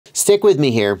stick with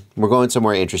me here. We're going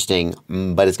somewhere interesting,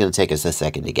 but it's going to take us a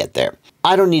second to get there.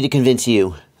 I don't need to convince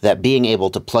you that being able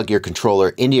to plug your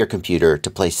controller into your computer to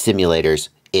play simulators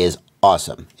is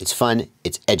awesome. It's fun,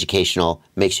 it's educational,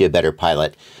 makes you a better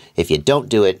pilot. If you don't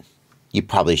do it, you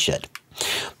probably should.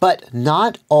 But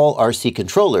not all RC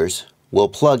controllers will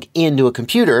plug into a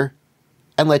computer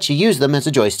and let you use them as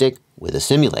a joystick with a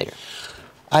simulator.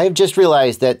 I've just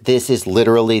realized that this is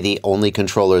literally the only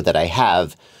controller that I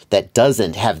have that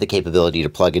doesn't have the capability to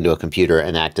plug into a computer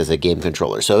and act as a game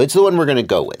controller. So it's the one we're going to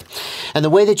go with. And the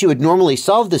way that you would normally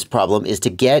solve this problem is to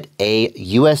get a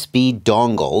USB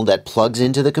dongle that plugs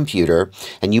into the computer,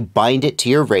 and you bind it to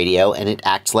your radio, and it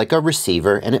acts like a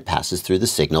receiver, and it passes through the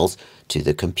signals to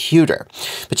the computer.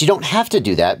 But you don't have to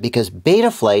do that because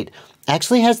Betaflight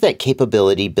actually has that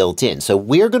capability built in. So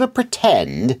we're going to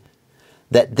pretend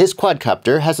that this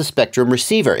quadcopter has a Spectrum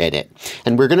receiver in it.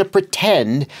 And we're going to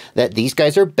pretend that these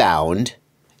guys are bound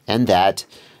and that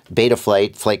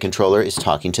Betaflight flight controller is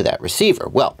talking to that receiver.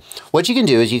 Well, what you can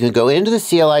do is you can go into the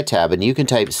CLI tab and you can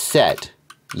type set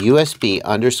USB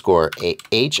underscore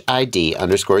HID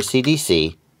underscore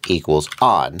CDC equals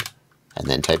on, and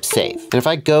then type save. And if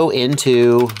I go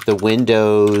into the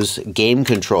Windows game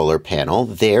controller panel,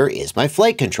 there is my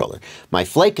flight controller. My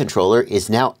flight controller is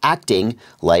now acting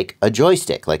like a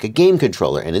joystick, like a game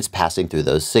controller, and it's passing through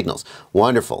those signals.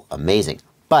 Wonderful, amazing.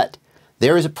 But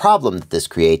there is a problem that this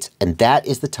creates, and that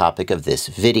is the topic of this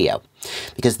video.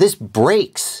 Because this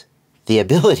breaks the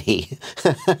ability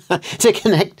to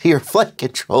connect to your flight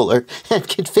controller and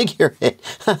configure it.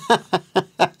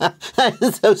 That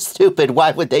is so stupid.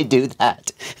 Why would they do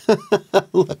that?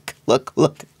 Look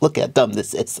how dumb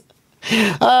this is.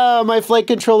 Oh, my flight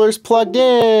controller's plugged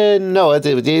in. No,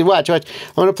 watch. I'm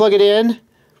going to plug it in.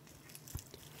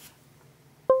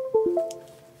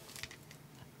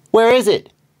 Where is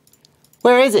it?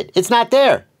 Where is it? It's not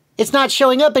there. It's not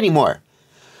showing up anymore.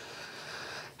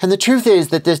 And the truth is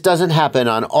that this doesn't happen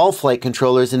on all flight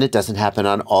controllers, and it doesn't happen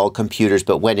on all computers.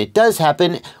 But when it does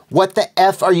happen, what the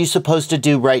F are you supposed to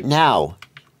do right now?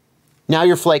 Now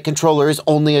your flight controller is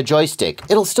only a joystick.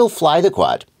 It'll still fly the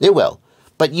quad. It will.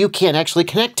 But you can't actually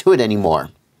connect to it anymore.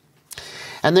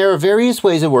 And there are various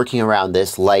ways of working around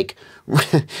this, like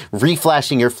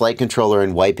reflashing your flight controller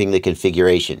and wiping the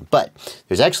configuration. But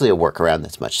there's actually a workaround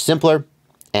that's much simpler,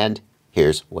 and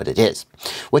here's what it is.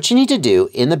 What you need to do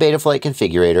in the Betaflight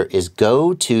configurator is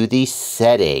go to the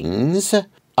settings,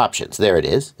 options. There it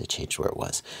is. They changed where it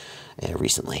was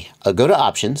recently. Go to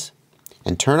options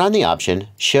and turn on the option,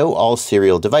 show all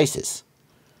serial devices.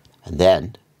 And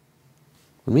then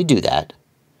when we do that,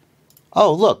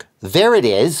 oh, look, there it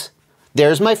is.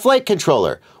 There's my flight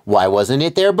controller. Why wasn't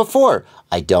it there before?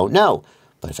 I don't know.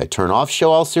 But if I turn off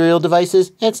show all serial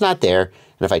devices, it's not there.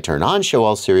 And if I turn on show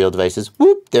all serial devices,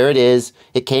 whoop, there it is.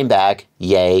 It came back.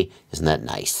 Yay. Isn't that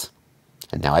nice?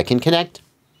 And now I can connect.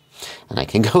 And I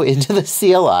can go into the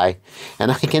CLI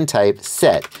and I can type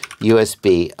set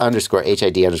USB underscore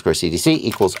HID underscore CDC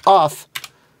equals off,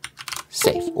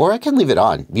 safe. Or I can leave it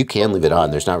on. You can leave it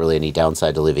on. There's not really any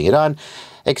downside to leaving it on,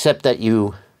 except that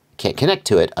you can't connect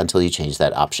to it until you change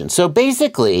that option. So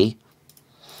basically,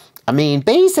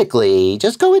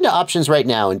 just go into options right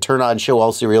now and turn on show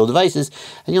all serial devices,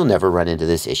 and you'll never run into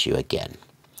this issue again.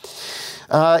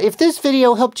 If this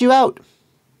video helped you out,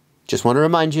 just want to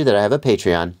remind you that I have a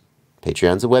Patreon.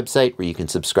 Patreon's a website where you can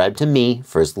subscribe to me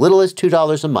for as little as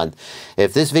 $2 a month.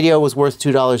 If this video was worth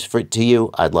 $2 to you,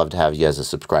 I'd love to have you as a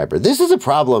subscriber. This is a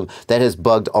problem that has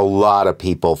bugged a lot of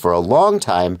people for a long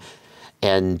time,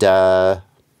 and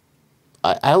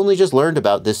I only just learned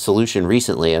about this solution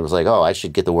recently and was like, oh, I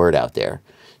should get the word out there.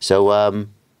 So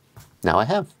now I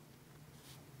have.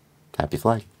 Happy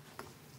flying.